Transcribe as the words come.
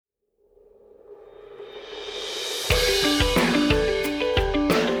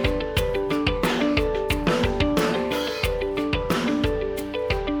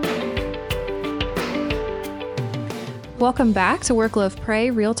Welcome back to Work, Love,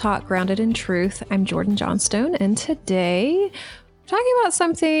 Pray, Real Talk Grounded in Truth. I'm Jordan Johnstone, and today we're talking about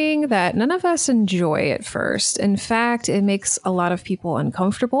something that none of us enjoy at first. In fact, it makes a lot of people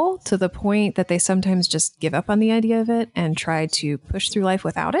uncomfortable to the point that they sometimes just give up on the idea of it and try to push through life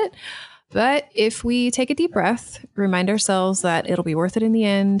without it. But if we take a deep breath, remind ourselves that it'll be worth it in the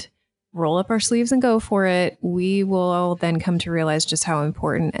end, roll up our sleeves and go for it, we will then come to realize just how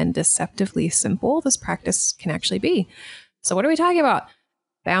important and deceptively simple this practice can actually be. So what are we talking about?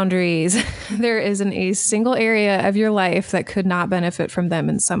 Boundaries. There isn't a single area of your life that could not benefit from them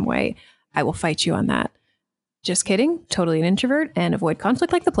in some way. I will fight you on that. Just kidding. Totally an introvert and avoid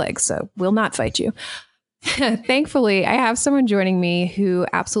conflict like the plague. So will not fight you. Thankfully, I have someone joining me who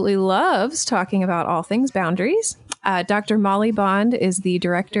absolutely loves talking about all things boundaries. Dr. Molly Bond is the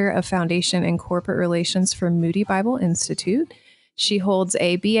Director of Foundation and Corporate Relations for Moody Bible Institute. She holds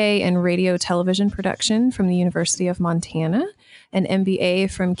a BA in Radio Television Production from the University of Montana, an MBA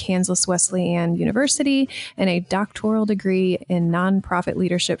from Kansas Wesleyan University, and a doctoral degree in nonprofit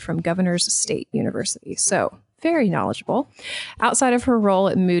leadership from Governors State University. So, very knowledgeable. Outside of her role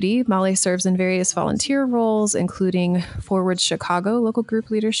at Moody, Molly serves in various volunteer roles, including Forward Chicago local group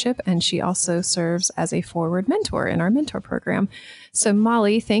leadership, and she also serves as a Forward mentor in our mentor program. So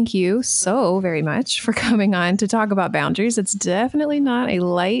Molly, thank you so very much for coming on to talk about boundaries. It's definitely not a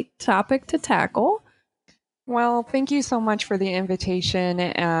light topic to tackle. Well, thank you so much for the invitation,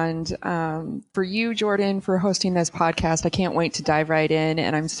 and for you, Jordan, for hosting this podcast. I can't wait to dive right in,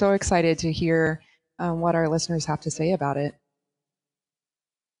 and I'm so excited to hear what our listeners have to say about it.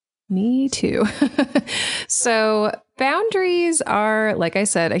 Me too. So boundaries are, like I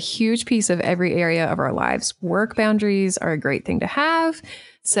said, a huge piece of every area of our lives. Work boundaries are a great thing to have.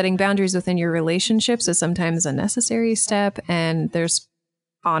 Setting boundaries within your relationships is sometimes a necessary step. And there's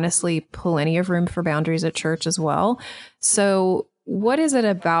honestly plenty of room for boundaries at church as well. So what is it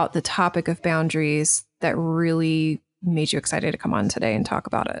about the topic of boundaries that really made you excited to come on today and talk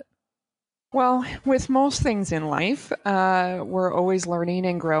about it? Well, with most things in life, we're always learning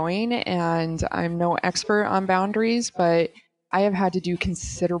and growing, and I'm no expert on boundaries, but I have had to do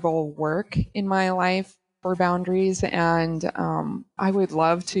considerable work in my life for boundaries, and I would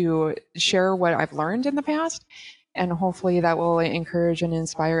love to share what I've learned in the past, and hopefully that will encourage and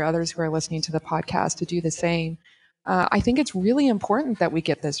inspire others who are listening to the podcast to do the same. I think it's really important that we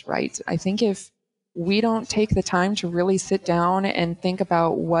get this right. I think if we don't take the time to really sit down and think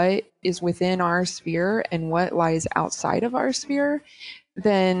about what is within our sphere and what lies outside of our sphere,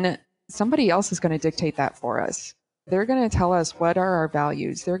 then somebody else is going to dictate that for us. They're going to tell us what are our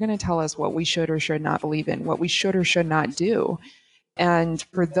values. They're going to tell us what we should or should not believe in, what we should or should not do. And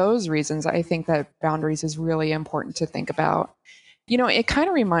for those reasons, I think that boundaries is really important to think about. You know, it kind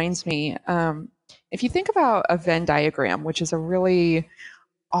of reminds me, if you think about a Venn diagram, which is a really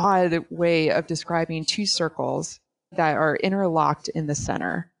odd way of describing two circles that are interlocked in the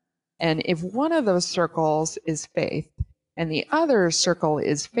center. And if one of those circles is faith and the other circle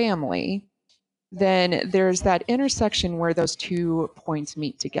is family, then there's that intersection where those 2 points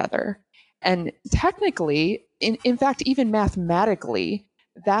meet together. And technically, in fact, even mathematically,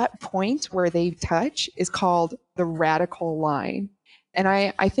 that point where they touch is called the radical line. And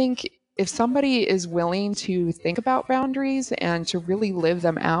I think if somebody is willing to think about boundaries and to really live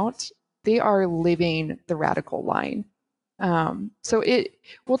them out, they are living the radical line. So it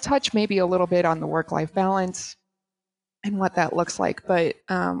will touch maybe a little bit on the work-life balance and what that looks like. But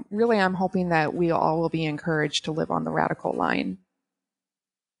really, I'm hoping that we all will be encouraged to live on the radical line.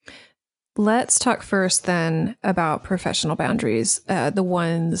 Let's talk first then about professional boundaries, the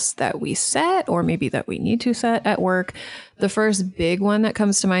ones that we set or maybe that we need to set at work. The first big one that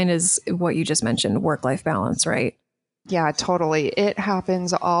comes to mind is what you just mentioned, work-life balance, right? Yeah, totally. It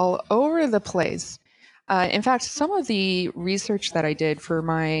happens all over the place. In fact, some of the research that I did for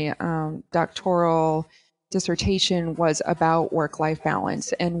my doctoral dissertation was about work-life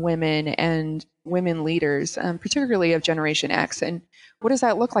balance and women leaders, particularly of Generation X. And what does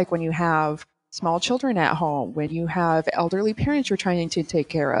that look like when you have small children at home, when you have elderly parents you're trying to take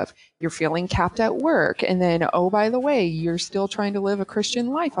care of, you're feeling capped at work, and then, oh, by the way, you're still trying to live a Christian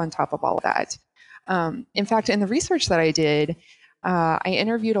life on top of all of that. In fact, in the research that I did, I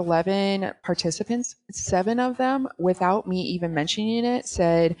interviewed 11 participants. 7 of them, without me even mentioning it,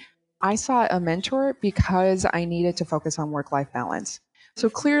 said, I sought a mentor because I needed to focus on work-life balance. So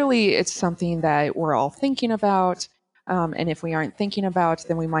clearly it's something that we're all thinking about. And if we aren't thinking about,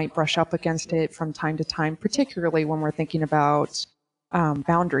 then we might brush up against it from time to time, particularly when we're thinking about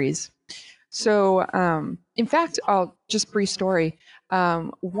boundaries. So in fact, I'll just brief story.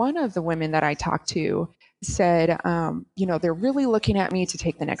 One of the women that I talked to said, they're really looking at me to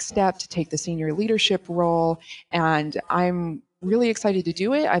take the next step, to take the senior leadership role. And I'm really excited to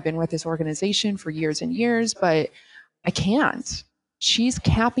do it. I've been with this organization for years and years, but I can't. She's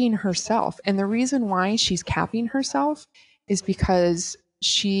capping herself. And the reason why she's capping herself is because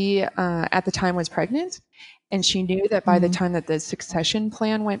she, at the time, was pregnant. And she knew that by the time that the succession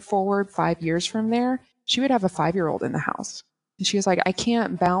plan went forward 5 years from there, she would have a 5-year-old in the house. And she was like, I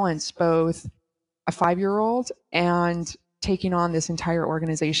can't balance both a 5-year-old and taking on this entire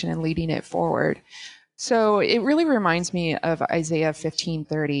organization and leading it forward. So it really reminds me of Isaiah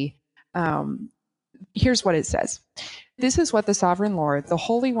 15:30. Here's what it says. This is what the sovereign Lord, the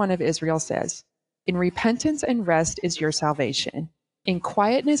Holy One of Israel says. In repentance and rest is your salvation. In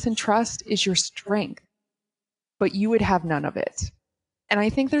quietness and trust is your strength. But you would have none of it. And I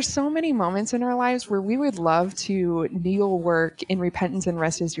think there's so many moments in our lives where we would love to kneel work in repentance and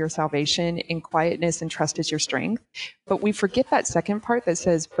rest is your salvation, in quietness and trust is your strength. But we forget that second part that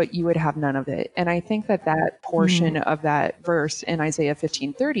says, but you would have none of it. And I think that portion of that verse in Isaiah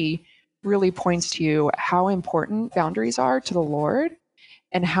 15:30 really points to how important boundaries are to the Lord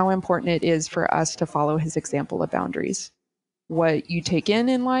and how important it is for us to follow his example of boundaries. What you take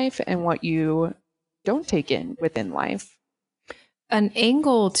in life and what you don't take in within life. An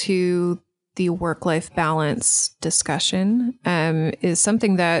angle to the work-life balance discussion is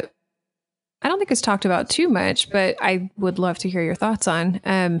something that I don't think is talked about too much, but I would love to hear your thoughts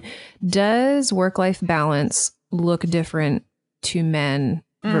on. Does work-life balance look different to men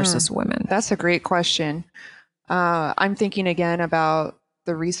versus women? That's a great question. I'm thinking again about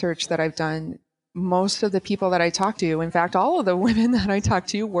the research that I've done. Most of the people that I talked to, in fact, all of the women that I talked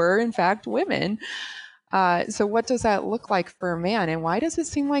to were in fact women. So what does that look like for a man? And why does it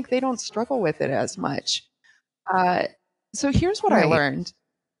seem like they don't struggle with it as much? So here's what I learned.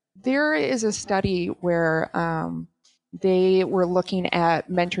 There is a study where they were looking at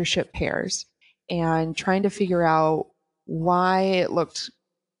mentorship pairs and trying to figure out why it looked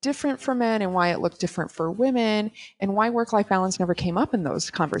different for men and why it looked different for women and why work-life balance never came up in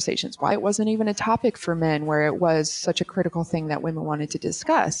those conversations, why it wasn't even a topic for men where it was such a critical thing that women wanted to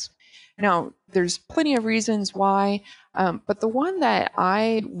discuss. Now, there's plenty of reasons why, but the one that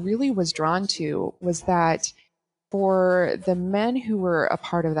I really was drawn to was that for the men who were a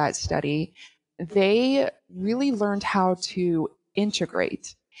part of that study, they really learned how to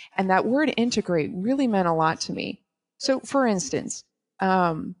integrate. And that word integrate really meant a lot to me. So, for instance,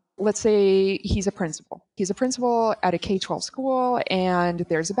 let's say he's a principal. He's a principal at a K-12 school and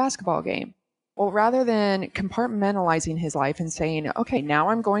there's a basketball game. Well, rather than compartmentalizing his life and saying, okay, now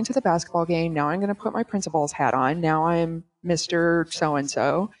I'm going to the basketball game. Now I'm going to put my principal's hat on. Now I'm Mr.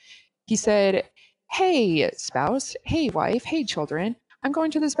 So-and-so. He said, hey, spouse, hey, wife, hey, children, I'm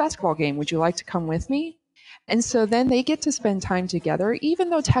going to this basketball game. Would you like to come with me? And so then they get to spend time together. Even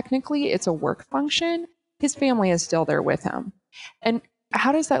though technically it's a work function, his family is still there with him. And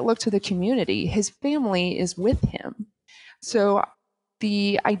how does that look to the community? His family is with him. So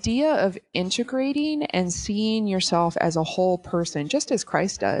the idea of integrating and seeing yourself as a whole person, just as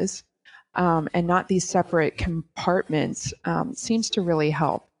Christ does, and not these separate compartments, seems to really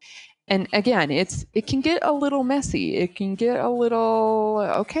help. And again, it can get a little messy. It can get a little,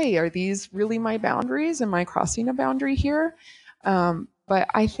 okay, are these really my boundaries? Am I crossing a boundary here? But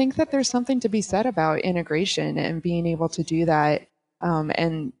I think that there's something to be said about integration and being able to do that,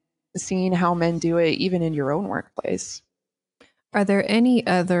 and seeing how men do it even in your own workplace. Are there any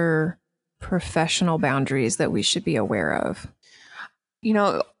other professional boundaries that we should be aware of? You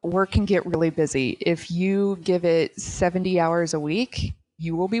know, work can get really busy. If you give it 70 hours a week,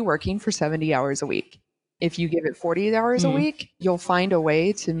 you will be working for 70 hours a week. If you give it 40 hours a week, you'll find a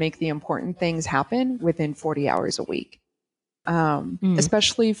way to make the important things happen within 40 hours a week.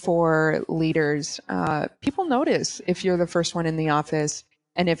 Especially for leaders, people notice if you're the first one in the office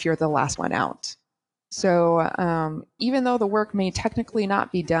and if you're the last one out. So even though the work may technically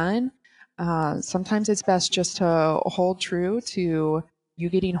not be done, sometimes it's best just to hold true to you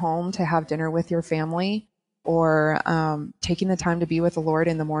getting home to have dinner with your family, or taking the time to be with the Lord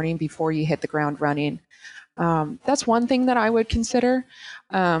in the morning before you hit the ground running. That's one thing that I would consider.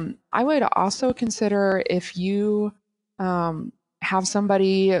 I would also consider if you have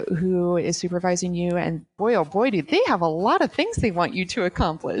somebody who is supervising you, and boy, oh boy, do they have a lot of things they want you to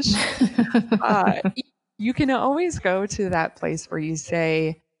accomplish. You can always go to that place where you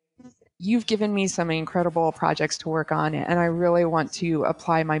say, you've given me some incredible projects to work on, and I really want to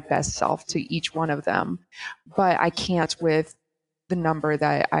apply my best self to each one of them, but I can't with the number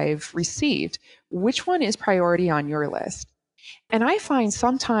that I've received. Which one is priority on your list? And I find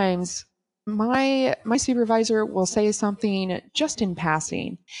sometimes my supervisor will say something just in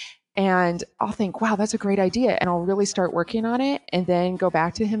passing, and I'll think, wow, that's a great idea. And I'll really start working on it and then go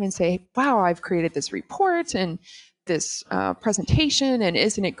back to him and say, wow, I've created this report and this presentation, and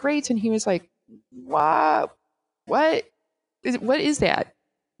isn't it great? And he was like, wow, what is that?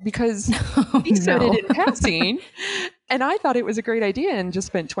 Because he said it in passing, and I thought it was a great idea and just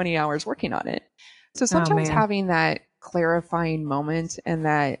spent 20 hours working on it. So sometimes having that clarifying moment and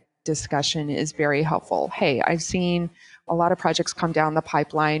that discussion is very helpful. Hey, I've seen a lot of projects come down the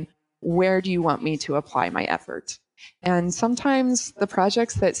pipeline. Where do you want me to apply my effort? And sometimes the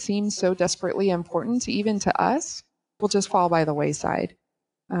projects that seem so desperately important, even to us, will just fall by the wayside.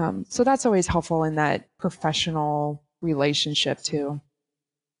 So that's always helpful in that professional relationship too.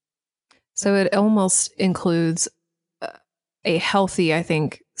 So it almost includes a healthy, I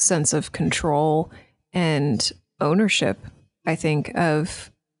think, sense of control and ownership, I think,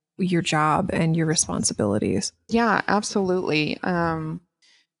 of your job and your responsibilities. Yeah, absolutely. I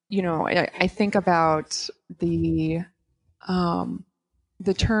think about the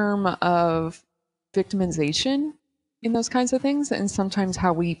term of victimization in those kinds of things, and sometimes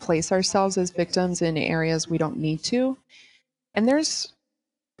how we place ourselves as victims in areas we don't need to. And there's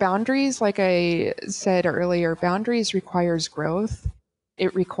boundaries, like I said earlier, boundaries requires growth.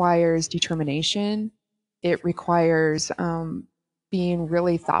 It requires determination. It requires being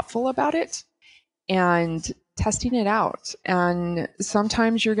really thoughtful about it and testing it out. And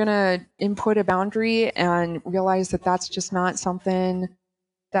sometimes you're going to input a boundary and realize that that's just not something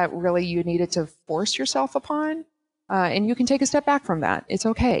that really you needed to force yourself upon. And you can take a step back from that. It's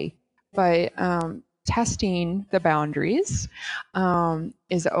okay. But testing the boundaries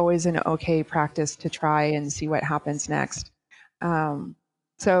is always an okay practice to try and see what happens next.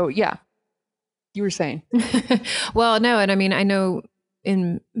 So yeah, you were saying. Well, no, and I mean, I know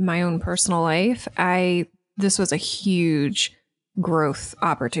in my own personal life, this was a huge growth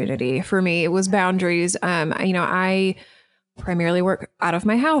opportunity for me. It was boundaries. I primarily work out of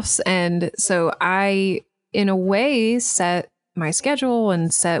my house, and so I, in a way, set my schedule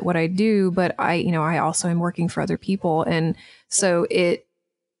and set what I do, but I also am working for other people. And so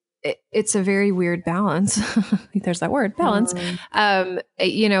it's a very weird balance. There's that word, balance.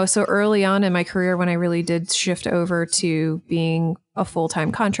 So early on in my career, when I really did shift over to being a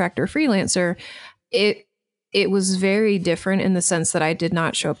full-time contractor freelancer, it was very different in the sense that I did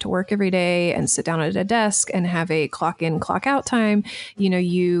not show up to work every day and sit down at a desk and have a clock in, clock out time.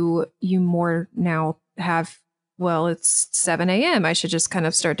 You more now have, well, it's 7 a.m. I should just kind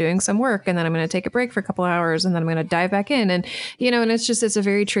of start doing some work, and then I'm going to take a break for a couple of hours, and then I'm going to dive back in. And, and it's a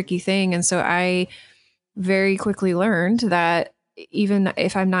very tricky thing. And so I very quickly learned that even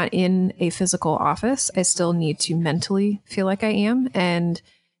if I'm not in a physical office, I still need to mentally feel like I am. And,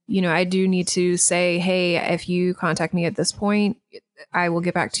 I do need to say, hey, if you contact me at this point, I will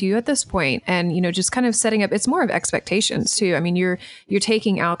get back to you at this point. And, just kind of setting up, it's more of expectations too. I mean, you're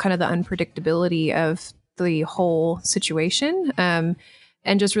taking out kind of the unpredictability of the whole situation, and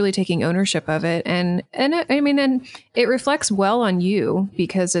just really taking ownership of it. And it reflects well on you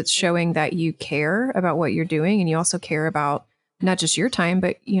because it's showing that you care about what you're doing, and you also care about not just your time,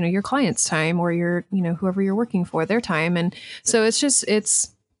 but your client's time, or your whoever you're working for, their time. And so it's just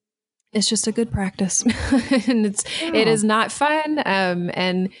a good practice. And it is not fun.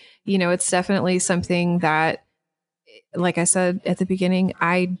 And it's definitely something that, like I said at the beginning,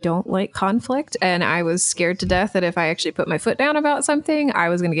 I don't like conflict, and I was scared to death that if I actually put my foot down about something, I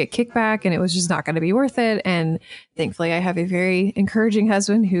was going to get kickback, and it was just not going to be worth it. And thankfully, I have a very encouraging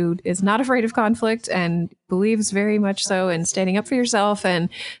husband who is not afraid of conflict and believes very much so in standing up for yourself. And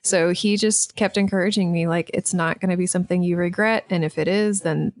so he just kept encouraging me, like, it's not going to be something you regret. And if it is,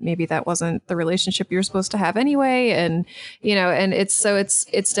 then maybe that wasn't the relationship you're supposed to have anyway. And, and it's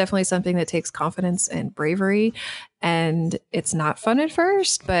definitely something that takes confidence and bravery. And it's not fun at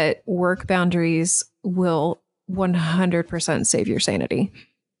first, but work boundaries will 100% save your sanity.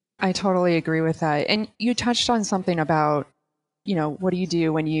 I totally agree with that. And you touched on something about, what do you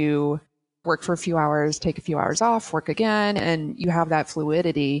do when you work for a few hours, take a few hours off, work again, and you have that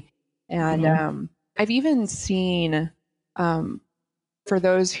fluidity. And I've even seen, for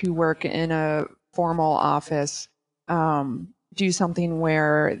those who work in a formal office, do something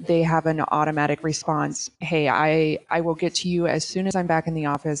where they have an automatic response. Hey, I will get to you as soon as I'm back in the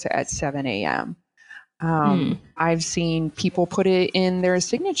office at 7 a.m. I've seen people put it in their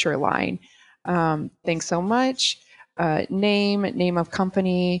signature line. Thanks so much. Name of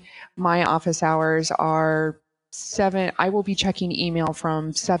company. My office hours are 7. I will be checking email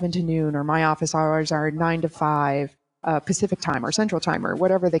from 7 to noon, or my office hours are 9 to 5. Pacific time or Central time or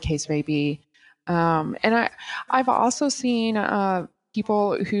whatever the case may be. And I've also seen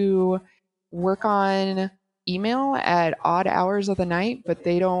people who work on email at odd hours of the night, but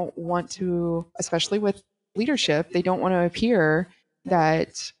they don't want to, especially with leadership, they don't want to appear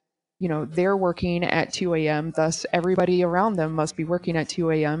that, they're working at 2 a.m. Thus, everybody around them must be working at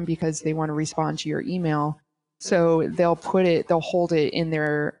 2 a.m. because they want to respond to your email. So they'll hold it in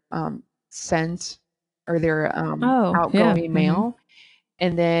their sent or their outgoing mail,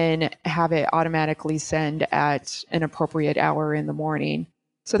 and then have it automatically send at an appropriate hour in the morning.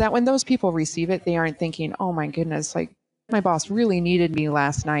 So that when those people receive it, they aren't thinking, oh my goodness, like my boss really needed me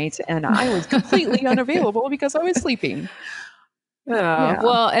last night and I was completely unavailable because I was sleeping. Yeah.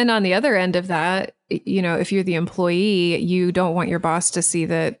 Well, and on the other end of that, if you're the employee, you don't want your boss to see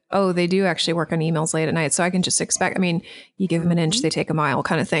that, oh, they do actually work on emails late at night. So I can just expect, you give them an inch, they take a mile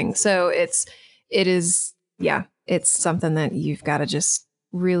kind of thing. So it's something that you've got to just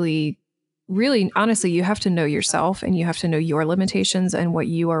really, really, honestly, you have to know yourself and you have to know your limitations and what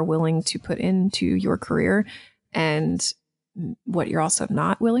you are willing to put into your career and what you're also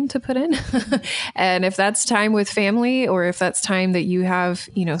not willing to put in. And if that's time with family, or if that's time that you have,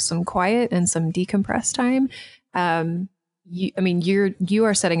 some quiet and some decompressed time, you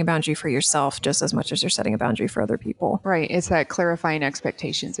are setting a boundary for yourself just as much as you're setting a boundary for other people. Right. It's that clarifying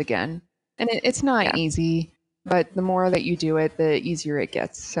expectations again. And it's not easy, but the more that you do it, the easier it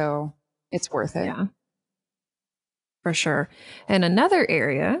gets. So it's worth it. Yeah, for sure. And another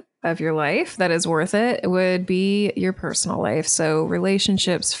area of your life that is worth it would be your personal life. So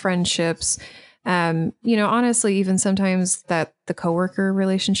relationships, friendships, honestly, even sometimes that the coworker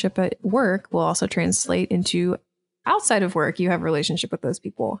relationship at work will also translate into outside of work. You have a relationship with those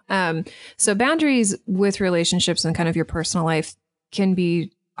people. So boundaries with relationships and kind of your personal life can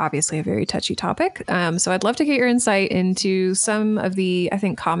be obviously a very touchy topic. So I'd love to get your insight into some of the, I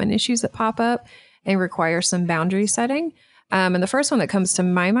think, common issues that pop up and require some boundary setting. And the first one that comes to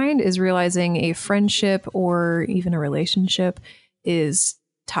my mind is realizing a friendship or even a relationship is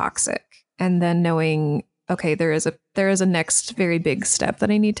toxic. And then knowing, okay, there is a next very big step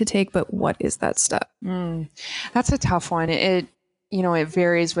that I need to take, but what is that step? That's a tough one. It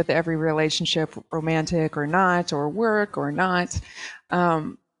varies with every relationship, romantic or not, or work or not.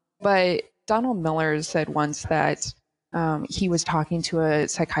 But Donald Miller said once that he was talking to a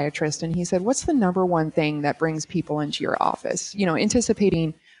psychiatrist and he said, what's the number one thing that brings people into your office?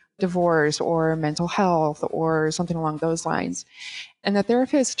 Anticipating divorce or mental health or something along those lines. And the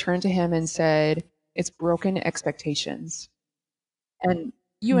therapist turned to him and said, it's broken expectations. And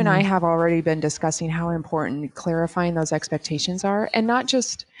you and I have already been discussing how important clarifying those expectations are. And not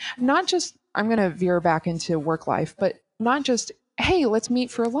just, I'm going to veer back into work life, but not just, hey, let's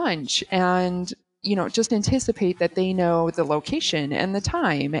meet for lunch and just anticipate that they know the location and the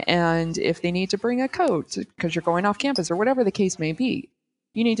time. And if they need to bring a coat because you're going off campus or whatever the case may be,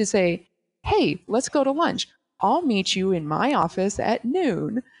 you need to say, hey, let's go to lunch. I'll meet you in my office at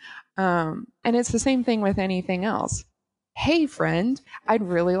noon. And it's the same thing with anything else. Hey, friend, I'd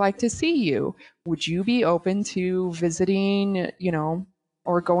really like to see you. Would you be open to visiting,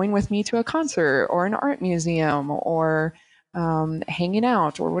 or going with me to a concert or an art museum or hanging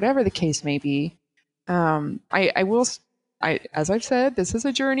out or whatever the case may be? As I've said, this is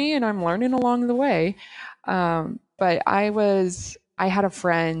a journey and I'm learning along the way. But I had a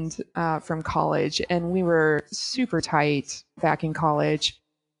friend from college and we were super tight back in college.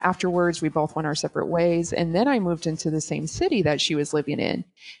 Afterwards, we both went our separate ways. And then I moved into the same city that she was living in.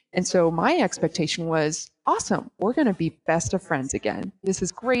 And so my expectation was, awesome, we're going to be best of friends again. This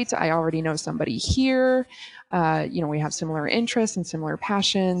is great. I already know somebody here. We have similar interests and similar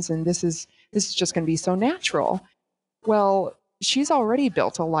passions. And this is just going to be so natural. Well, she's already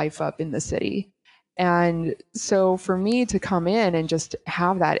built a life up in the city. And so for me to come in and just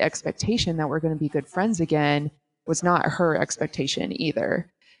have that expectation that we're going to be good friends again was not her expectation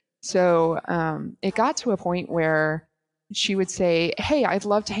either. So it got to a point where she would say, hey, I'd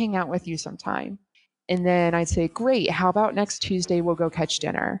love to hang out with you sometime. And then I'd say, great, how about next Tuesday we'll go catch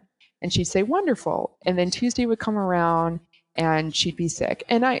dinner? And she'd say, wonderful. And then Tuesday would come around and she'd be sick.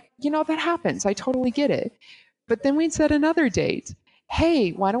 And that happens. I totally get it. But then we'd set another date.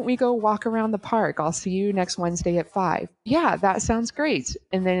 Hey, why don't we go walk around the park? I'll see you next Wednesday at 5. Yeah, that sounds great.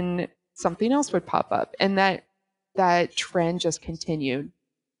 And then something else would pop up. And that trend just continued.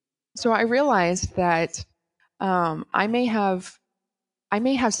 So I realized that I may have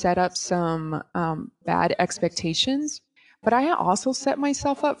set up some bad expectations, but I also set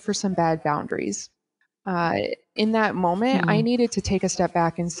myself up for some bad boundaries. In that moment, I needed to take a step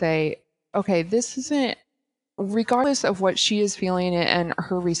back and say, okay, this isn't regardless of what she is feeling and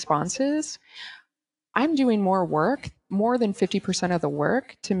her responses, I'm doing more than 50% of the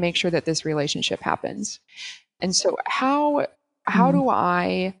work to make sure that this relationship happens. And so how do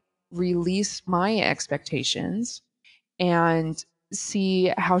I release my expectations and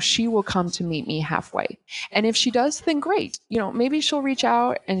see how she will come to meet me halfway? And if she does, then great. Maybe she'll reach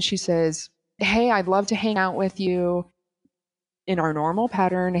out and she says, "Hey, I'd love to hang out with you," in our normal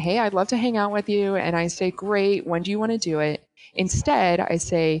pattern. "Hey, I'd love to hang out with you." And I say, "Great. When do you want to do it?" Instead, I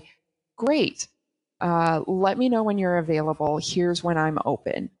say, "Great. Let me know when you're available. Here's when I'm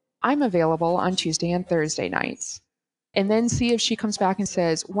open. I'm available on Tuesday and Thursday nights." And then see if she comes back and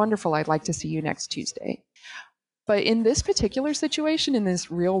says, "Wonderful. I'd like to see you next Tuesday." But in this particular situation, in this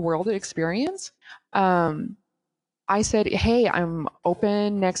real world experience, I said, "Hey, I'm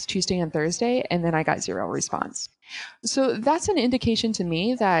open next Tuesday and Thursday." And then I got zero response. So that's an indication to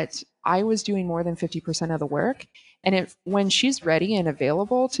me that I was doing more than 50% of the work. And when she's ready and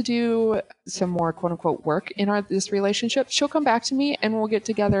available to do some more quote unquote work in this relationship, she'll come back to me and we'll get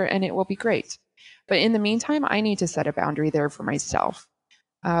together and it will be great. But in the meantime, I need to set a boundary there for myself.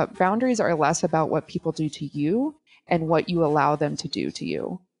 Boundaries are less about what people do to you and what you allow them to do to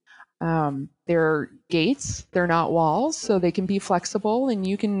you. They're gates, they're not walls, so they can be flexible and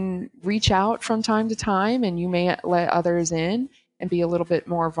you can reach out from time to time and you may let others in and be a little bit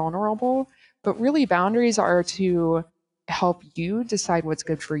more vulnerable. But really, boundaries are to help you decide what's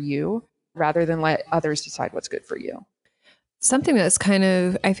good for you rather than let others decide what's good for you. Something that's kind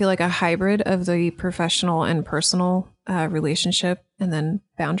of, I feel like, a hybrid of the professional and personal relationship and then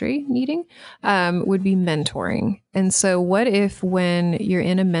boundary needing would be mentoring. And so what if when you're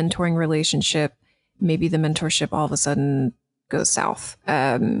in a mentoring relationship, maybe the mentorship all of a sudden goes south?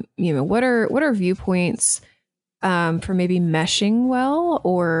 What are viewpoints for maybe meshing well,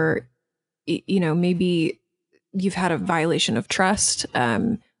 or, maybe you've had a violation of trust,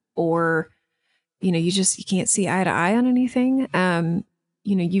 or you can't see eye to eye on anything.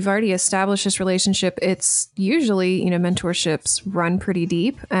 You've already established this relationship. It's usually, mentorships run pretty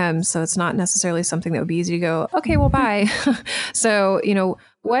deep. So it's not necessarily something that would be easy to go, "Okay, well, bye." So,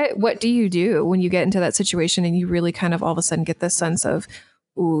 what do you do when you get into that situation and you really kind of all of a sudden get this sense of,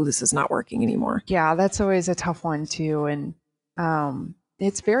 "Ooh, this is not working anymore"? Yeah, that's always a tough one too. And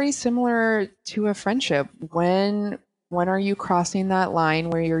it's very similar to a friendship. When are you crossing that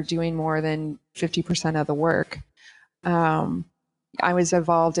line where you're doing more than 50% of the work? I was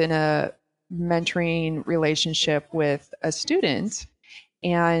involved in a mentoring relationship with a student,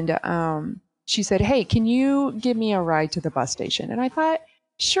 and she said, "Hey, can you give me a ride to the bus station?" And I thought,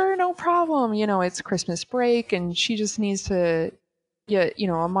 sure, no problem. It's Christmas break, and she just needs to get,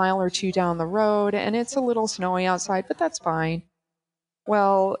 a mile or two down the road, and it's a little snowy outside, but that's fine.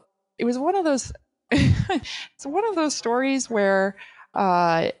 Well, it was one of those it's one of those stories where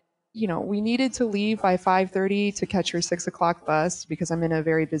we needed to leave by 5:30 to catch her 6 o'clock bus because I'm in a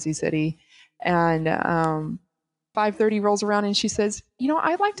very busy city. And 5:30 rolls around and she says,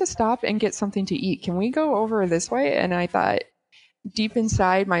 "I'd like to stop and get something to eat. Can we go over this way?" And I thought, deep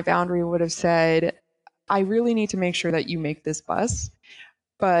inside, my boundary would have said, "I really need to make sure that you make this bus."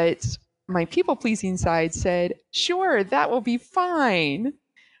 But my people-pleasing side said, "Sure, that will be fine."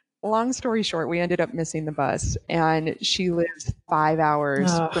 Long story short, we ended up missing the bus, and she lives 5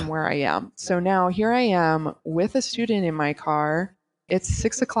 hours from where I am. So now here I am with a student in my car. It's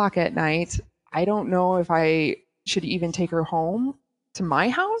 6 o'clock at night. I don't know if I should even take her home to my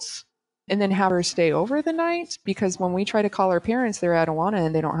house and then have her stay over the night, because when we try to call her parents, they're at Awana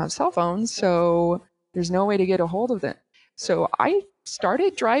and they don't have cell phones. So there's no way to get a hold of them. So I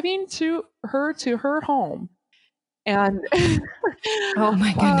started driving to her home. And oh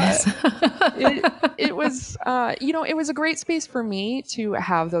my goodness. it was it was a great space for me to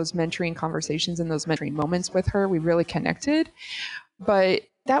have those mentoring conversations and those mentoring moments with her. We really connected, but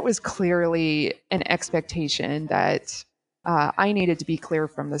that was clearly an expectation that I needed to be clear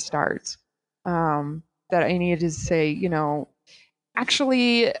from the start, that I needed to say,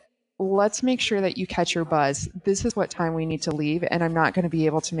 actually, let's make sure that you catch your bus. This is what time we need to leave, and I'm not going to be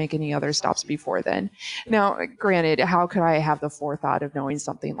able to make any other stops before then. Now, granted, how could I have the forethought of knowing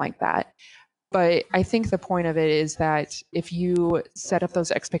something like that? But I think the point of it is that if you set up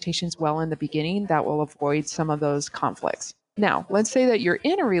those expectations well in the beginning, that will avoid some of those conflicts. Now, let's say that you're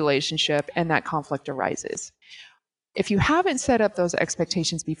in a relationship and that conflict arises. If you haven't set up those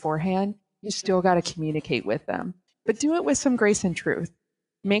expectations beforehand, you still got to communicate with them, but do it with some grace and truth.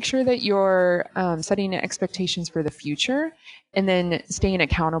 Make sure that you're setting expectations for the future and then staying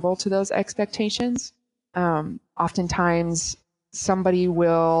accountable to those expectations. Oftentimes, somebody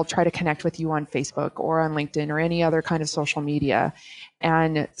will try to connect with you on Facebook or on LinkedIn or any other kind of social media.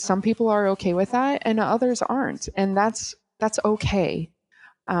 And some people are okay with that and others aren't. And that's okay.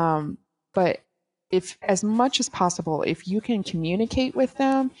 But if, as much as possible, if you can communicate with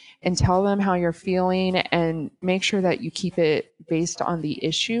them and tell them how you're feeling and make sure that you keep it based on the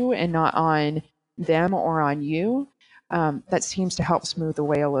issue and not on them or on you, that seems to help smooth the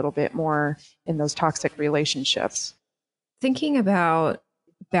way a little bit more in those toxic relationships. Thinking about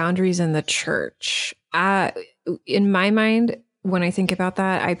boundaries in the church, in my mind, when I think about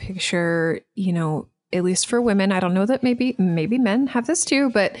that, I picture, at least for women, I don't know that maybe men have this too,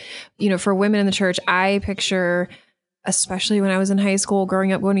 but for women in the church, I picture, especially when I was in high school,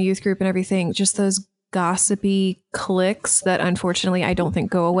 growing up, going to youth group and everything, just those gossipy cliques that unfortunately I don't think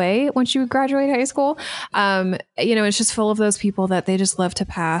go away once you graduate high school. It's just full of those people that they just love to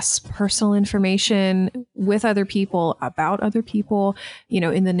pass personal information with other people about other people,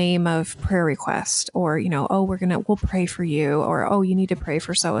 in the name of prayer request or, oh, we'll pray for you, or, oh, you need to pray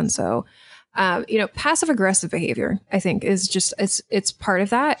for so-and-so. Passive aggressive behavior, I think, is just, it's part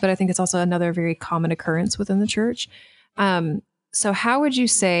of that, but I think it's also another very common occurrence within the church. So how would you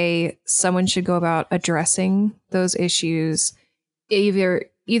say someone should go about addressing those issues? Either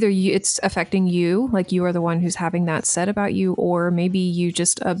it's affecting you, like you are the one who's having that said about you, or maybe you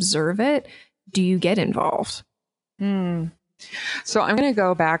just observe it. Do you get involved? So I'm going to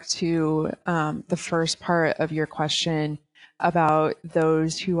go back to the first part of your question about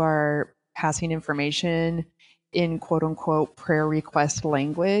those who are passing information in quote unquote prayer request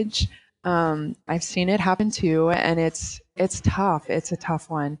language. I've seen it happen too, and it's tough. It's a tough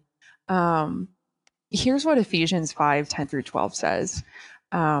one. Here's what Ephesians 5:10-12 says.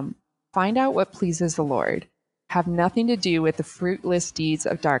 Find out what pleases the Lord. Have nothing to do with the fruitless deeds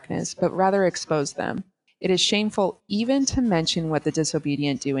of darkness, but rather expose them. It is shameful even to mention what the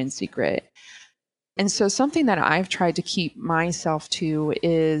disobedient do in secret. And so something that I've tried to keep myself to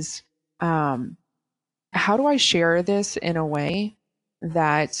is, how do I share this in a way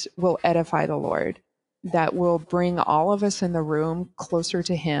that will edify the Lord, that will bring all of us in the room closer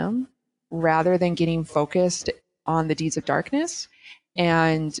to Him, rather than getting focused on the deeds of darkness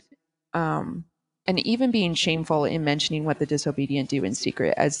and even being shameful in mentioning what the disobedient do in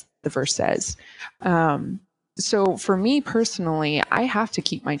secret, as the verse says. So for me personally, I have to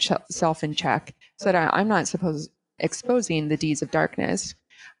keep myself in check so that I'm not exposing the deeds of darkness.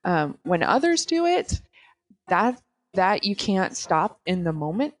 When others do it, that you can't stop in the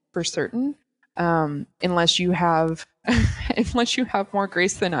moment for certain, unless you have more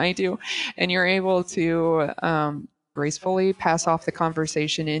grace than I do, and you're able to gracefully pass off the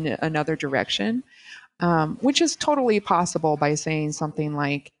conversation in another direction, which is totally possible by saying something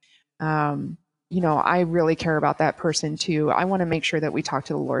like, I really care about that person too. I want to make sure that we talk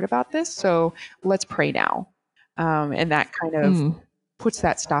to the Lord about this, so let's pray now. And that kind of puts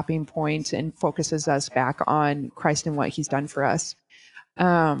that stopping point and focuses us back on Christ and what He's done for us.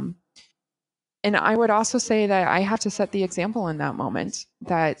 And I would also say that I have to set the example in that moment,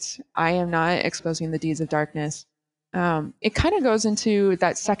 that I am not exposing the deeds of darkness. It kind of goes into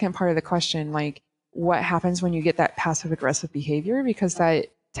that second part of the question, like what happens when you get that passive aggressive behavior, because that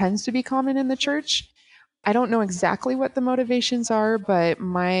tends to be common in the church. I don't know exactly what the motivations are, but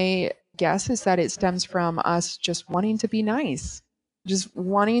my guess is that it stems from us just wanting to be nice, just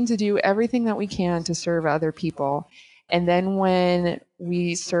wanting to do everything that we can to serve other people. And then when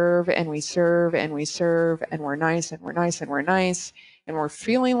we serve and we serve and we serve and we're nice and we're nice and we're nice and we're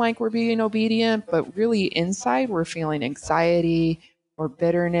feeling like we're being obedient, but really inside we're feeling anxiety or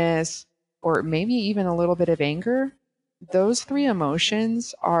bitterness or maybe even a little bit of anger, those three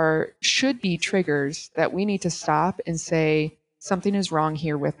emotions should be triggers that we need to stop and say, something is wrong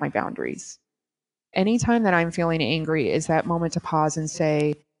here with my boundaries. Anytime that I'm feeling angry is that moment to pause and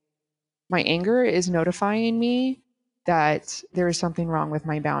say, my anger is notifying me that there is something wrong with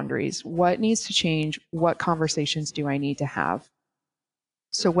my boundaries. What needs to change? What conversations do I need to have?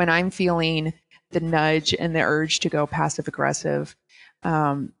 So when I'm feeling the nudge and the urge to go passive aggressive,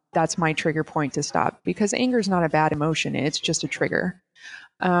 that's my trigger point to stop, because anger is not a bad emotion. It's just a trigger.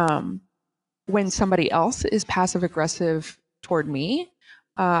 When somebody else is passive aggressive toward me,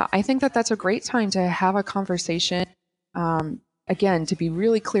 I think that that's a great time to have a conversation. Again, to be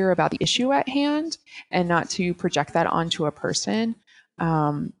really clear about the issue at hand and not to project that onto a person.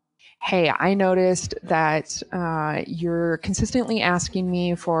 Hey, I noticed that you're consistently asking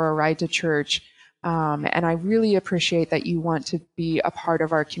me for a ride to church, and I really appreciate that you want to be a part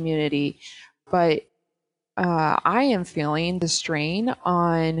of our community. But I am feeling the strain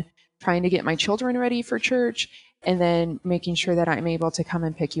on trying to get my children ready for church and then making sure that I'm able to come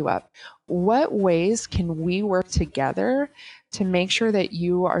and pick you up. What ways can we work together to make sure that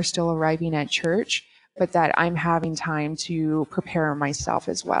you are still arriving at church, but that I'm having time to prepare myself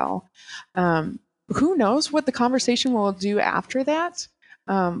as well? Who knows what the conversation will do after that?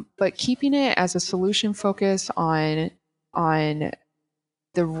 But keeping it as a solution focus on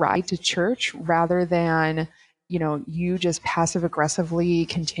the ride to church rather than, you just passive aggressively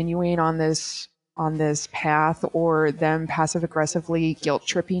continuing on this path, or them passive aggressively guilt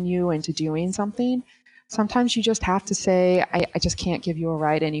tripping you into doing something. Sometimes you just have to say, I just can't give you a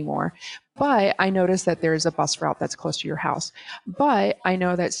ride anymore. But I notice that there's a bus route that's close to your house. But I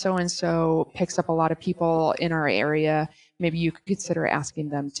know that so-and-so picks up a lot of people in our area. Maybe you could consider asking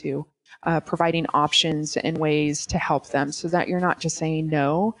them to, providing options and ways to help them so that you're not just saying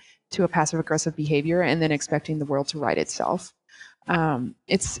no to a passive aggressive behavior and then expecting the world to right itself.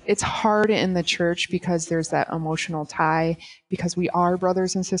 It's hard in the church because there's that emotional tie, because we are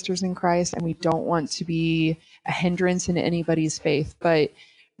brothers and sisters in Christ and we don't want to be a hindrance in anybody's faith. But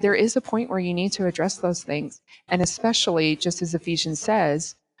there is a point where you need to address those things. And especially, just as Ephesians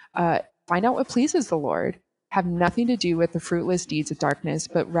says, find out what pleases the Lord. Have nothing to do with the fruitless deeds of darkness,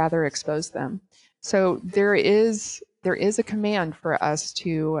 but rather expose them. So there is a command for us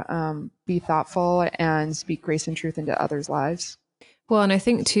to be thoughtful and speak grace and truth into others' lives. Well, and I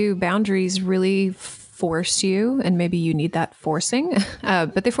think too, boundaries really force you, and maybe you need that forcing,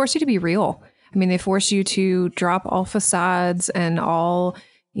 but they force you to be real. I mean, they force you to drop all facades and all,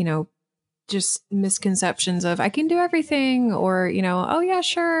 just misconceptions of I can do everything, or, oh yeah,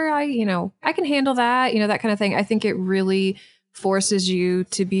 sure. I can handle that, that kind of thing. I think it really forces you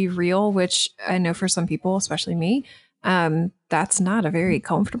to be real, which I know for some people, especially me, that's not a very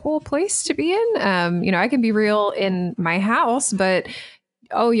comfortable place to be in. I can be real in my house, but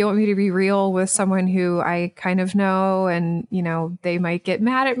you want me to be real with someone who I kind of know, and, they might get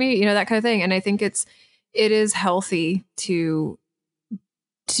mad at me, that kind of thing. And I think it is healthy to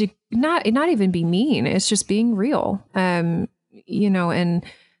not even be mean. It's just being real, and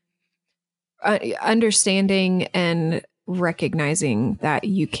understanding and recognizing that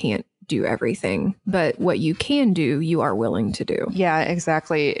you can't do everything, but what you can do, you are willing to do. Yeah,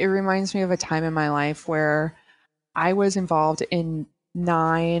 exactly. It reminds me of a time in my life where I was involved in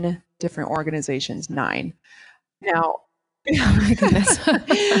 9 different organizations. 9. Now, oh my goodness.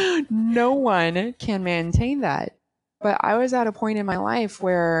 no one can maintain that. But I was at a point in my life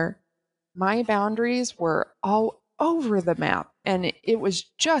where my boundaries were all over the map. And it was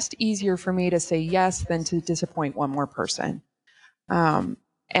just easier for me to say yes than to disappoint one more person.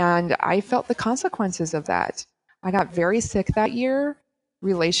 And I felt the consequences of that. I got very sick that year.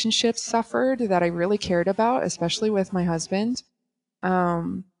 Relationships suffered that I really cared about, especially with my husband.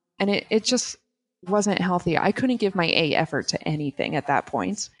 And it just wasn't healthy. I couldn't give my A effort to anything at that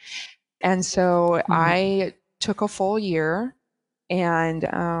point. And so I took a full year, and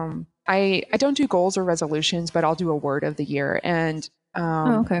I don't do goals or resolutions, but I'll do a word of the year. And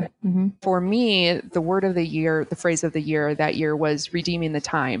okay. Mm-hmm. For me, the word of the year, the phrase of the year that year was redeeming the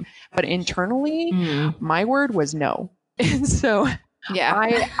time. But internally, my word was no. And so yeah,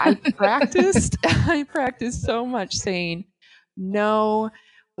 I practiced so much saying no,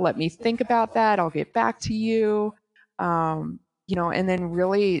 let me think about that. I'll get back to you. And then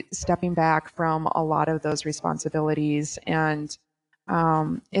really stepping back from a lot of those responsibilities. And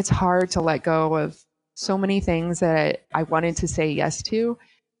it's hard to let go of so many things that I wanted to say yes to,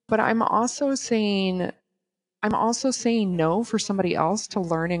 but I'm also saying no for somebody else to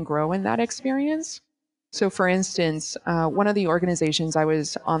learn and grow in that experience. So for instance, one of the organizations, I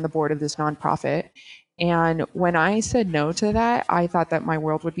was on the board of this nonprofit. And when I said no to that, I thought that my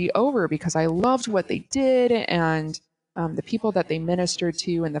world would be over because I loved what they did and the people that they ministered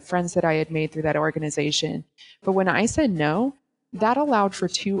to and the friends that I had made through that organization. But when I said no, that allowed for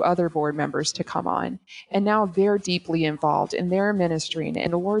 2 other board members to come on. And now they're deeply involved and they're ministering,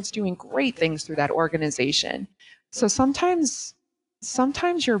 and the Lord's doing great things through that organization. So sometimes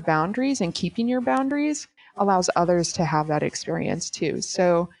your boundaries and keeping your allows others to have that experience too.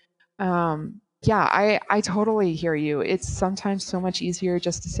 So, I totally hear you. It's sometimes so much easier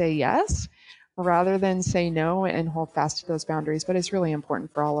just to say yes rather than say no and hold fast to those boundaries. But it's really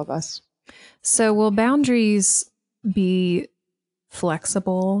important for all of us. So will boundaries be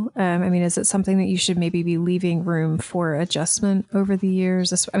flexible? Is it something that you should maybe be leaving room for adjustment over the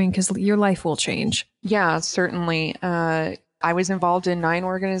years? Because your life will change. Yeah, certainly. I was involved in 9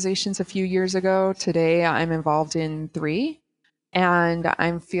 organizations a few years ago. Today, I'm involved in 3. And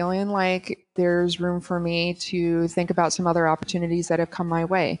I'm feeling like there's room for me to think about some other opportunities that have come my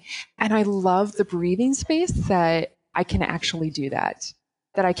way. And I love the breathing space that I can actually do that.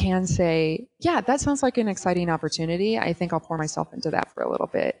 That I can say, yeah, that sounds like an exciting opportunity. I think I'll pour myself into that for a little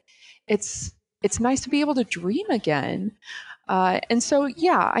bit. It's it's nice to be able to dream again. And so,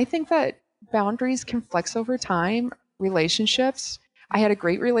 yeah, I think that boundaries can flex over time. Relationships. I had a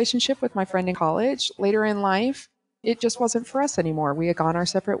great relationship with my friend in college. Later in life, it just wasn't for us anymore. We had gone our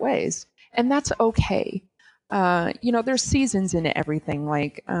separate ways, and that's okay. There's seasons in everything,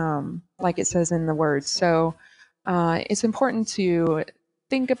 like it says in the words. So it's important to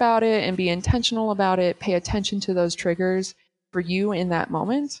think about it and be intentional about it. Pay attention to those triggers for you in that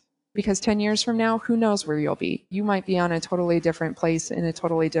moment, because 10 years from now, who knows where you'll be? You might be on a totally different place in a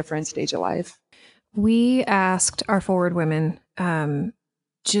totally different stage of life. We asked our forward women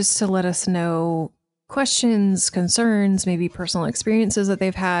just to let us know questions, concerns, maybe personal experiences that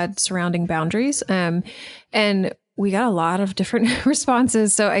they've had surrounding boundaries. And we got a lot of different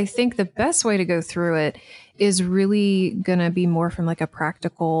responses. So I think the best way to go through it is really going to be more from like a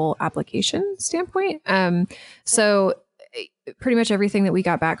practical application standpoint. So pretty much everything that we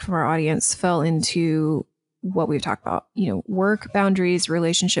got back from our audience fell into what we've talked about, work boundaries,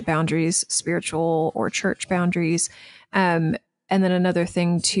 relationship boundaries, spiritual or church boundaries. And then another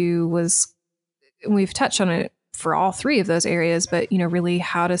thing too was, we've touched on it for all three of those areas, but really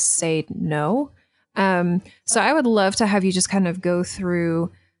how to say no. So I would love to have you just kind of go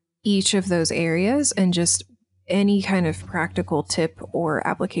through each of those areas and just any kind of practical tip or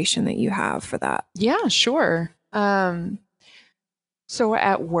application that you have for that. Yeah, sure. So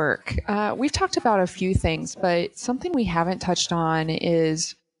at work, we've talked about a few things, but something we haven't touched on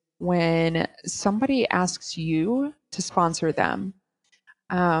is when somebody asks you to sponsor them.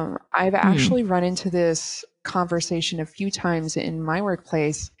 I've actually run into this conversation a few times in my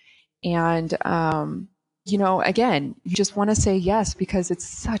workplace. And, again, you just want to say yes because it's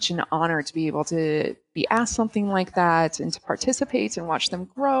such an honor to be able to be asked something like that and to participate and watch them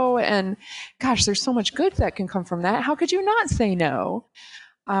grow. And gosh, there's so much good that can come from that. How could you not say no?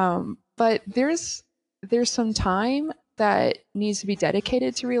 But there's some time that needs to be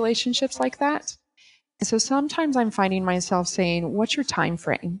dedicated to relationships like that. And so sometimes I'm finding myself saying, what's your time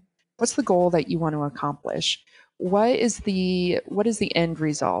frame? What's the goal that you want to accomplish? What is the end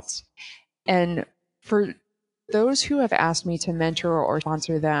result? And for those who have asked me to mentor or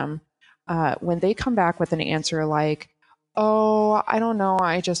sponsor them, when they come back with an answer like, oh, I don't know,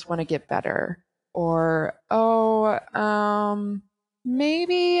 I just want to get better, or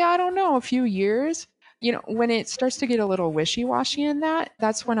maybe, I don't know, a few years, when it starts to get a little wishy-washy in that,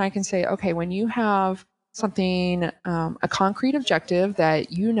 that's when I can say, okay, when you have something, a concrete objective that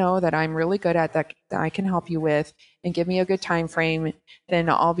that I'm really good at, that I can help you with, and give me a good time frame, then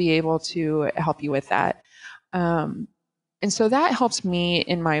I'll be able to help you with that. And so that helps me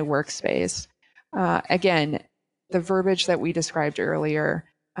in my workspace. Again, the verbiage that we described earlier,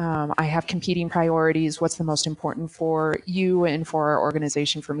 I have competing priorities. What's the most important for you and for our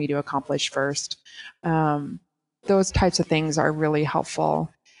organization for me to accomplish first? Those types of things are really helpful.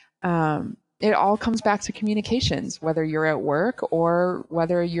 It all comes back to communications, whether you're at work or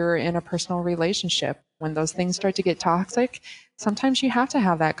whether you're in a personal relationship. When those things start to get toxic, sometimes you have to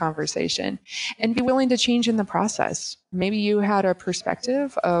have that conversation and be willing to change in the process. Maybe you had a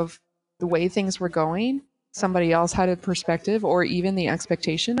perspective of the way things were going. Somebody else had a perspective or even the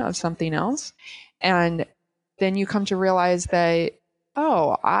expectation of something else. And then you come to realize that,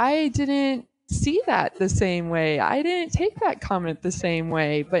 oh, I didn't see that the same way. I didn't take that comment the same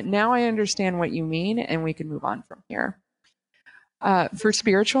way, but now I understand what you mean and we can move on from here. For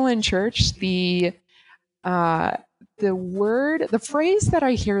spiritual and church, the phrase that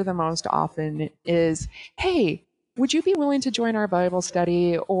I hear the most often is, hey, would you be willing to join our Bible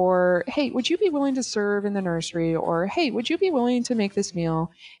study? Or, hey, would you be willing to serve in the nursery? Or, hey, would you be willing to make this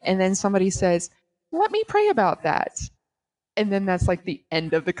meal? And then somebody says, let me pray about that. And then that's like the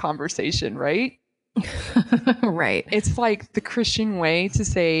end of the conversation, right? Right. It's like the Christian way to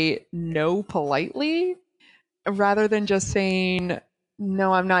say no politely rather than just saying,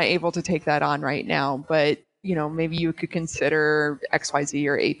 no, I'm not able to take that on right now, but maybe you could consider XYZ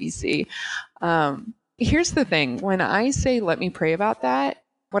or ABC. Here's the thing. When I say, let me pray about that,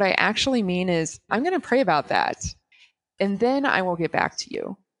 what I actually mean is I'm going to pray about that and then I will get back to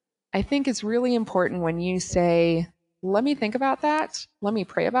you. I think it's really important when you say, let me think about that, let me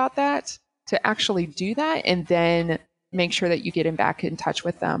pray about that, to actually do that and then make sure that you get back in touch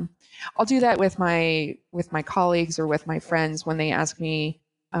with them. I'll do that with my colleagues or with my friends when they ask me,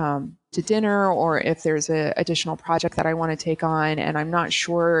 to dinner, or if there's an additional project that I want to take on and I'm not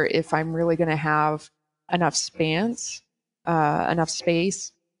sure if I'm really going to have enough space, enough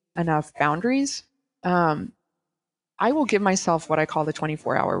boundaries, I will give myself what I call the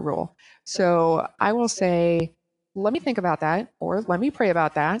 24-hour rule. So I will say, let me think about that, or let me pray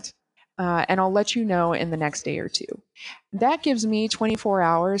about that, and I'll let you know in the next day or two. That gives me 24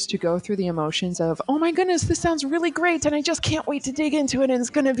 hours to go through the emotions of, oh my goodness, this sounds really great, and I just can't wait to dig into it, and it's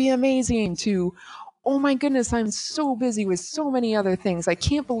going to be amazing, to, oh my goodness, I'm so busy with so many other things. I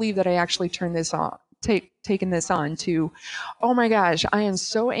can't believe that I actually turned this on. Taken this on, to, oh my gosh, I am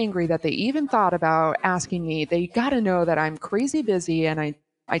so angry that they even thought about asking me. They got to know that I'm crazy busy and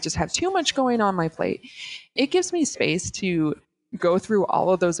I just have too much going on my plate. It gives me space to go through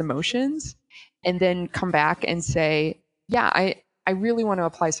all of those emotions and then come back and say, yeah, I really want to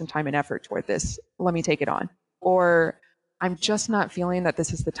apply some time and effort toward this. Let me take it on. Or I'm just not feeling that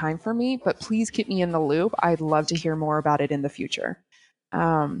this is the time for me, but please keep me in the loop. I'd love to hear more about it in the future.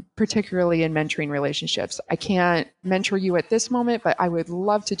 Particularly in mentoring relationships. I can't mentor you at this moment, but I would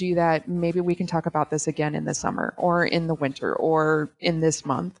love to do that. Maybe we can talk about this again in the summer or in the winter or in this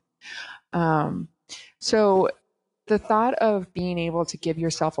month. So the thought of being able to give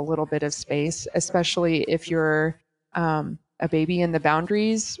yourself a little bit of space, especially if you're a baby in the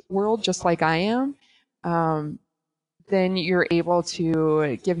boundaries world, just like I am, then you're able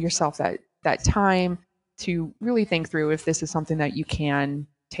to give yourself that time to really think through if this is something that you can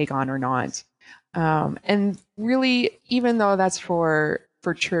take on or not. And really, even though that's for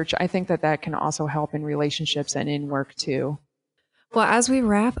church, I think that can also help in relationships and in work too. Well, as we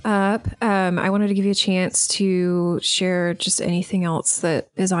wrap up, I wanted to give you a chance to share just anything else that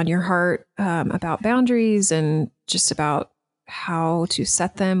is on your heart about boundaries and just about how to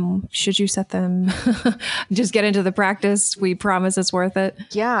set them. Should you set them? Just get into the practice. We promise it's worth it.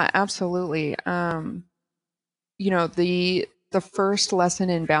 Yeah, absolutely. The first lesson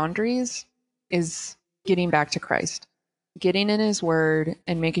in boundaries is getting back to Christ, getting in his word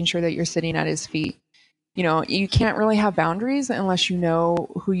and making sure that you're sitting at his feet. You can't really have boundaries unless you know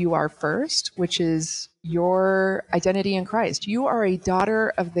who you are first, which is your identity in Christ. You are a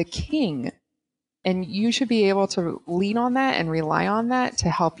daughter of the King, and you should be able to lean on that and rely on that to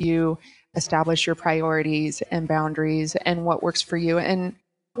help you establish your priorities and boundaries and what works for you and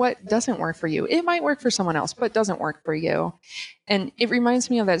what doesn't work for you. It might work for someone else, but doesn't work for you. And it reminds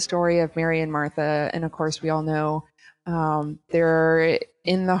me of that story of Mary and Martha. And of course, we all know they're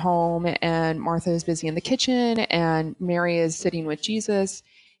in the home and Martha is busy in the kitchen and Mary is sitting with Jesus.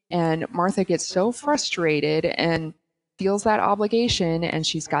 And Martha gets so frustrated and feels that obligation, and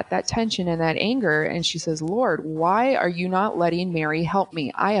she's got that tension and that anger. And she says, Lord, why are you not letting Mary help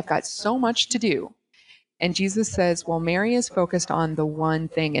me? I have got so much to do. And Jesus says, well, Mary is focused on the one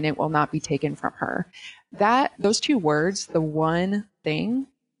thing and it will not be taken from her. Those two words, the one thing,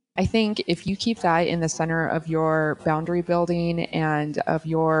 I think if you keep that in the center of your boundary building and of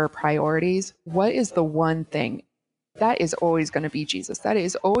your priorities, what is the one thing? That is always going to be Jesus. That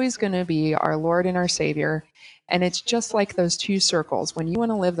is always going to be our Lord and our Savior. And it's just like those two circles. When you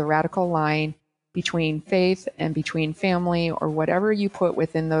want to live the radical line between faith and between family, or whatever you put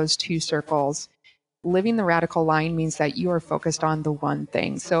within those two circles, living the radical line means that you are focused on the one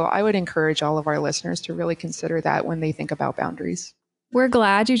thing. So I would encourage all of our listeners to really consider that when they think about boundaries. We're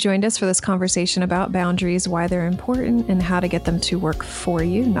glad you joined us for this conversation about boundaries, why they're important, and how to get them to work for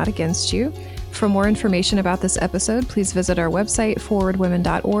you, not against you. For more information about this episode, please visit our website,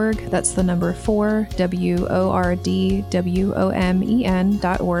 forwardwomen.org. That's the number 4,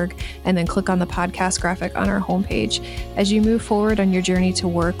 WORDWOMEN.org, and then click on the podcast graphic on our homepage. As you move forward on your journey to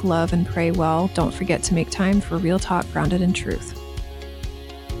work, love, and pray well, don't forget to make time for real talk grounded in truth.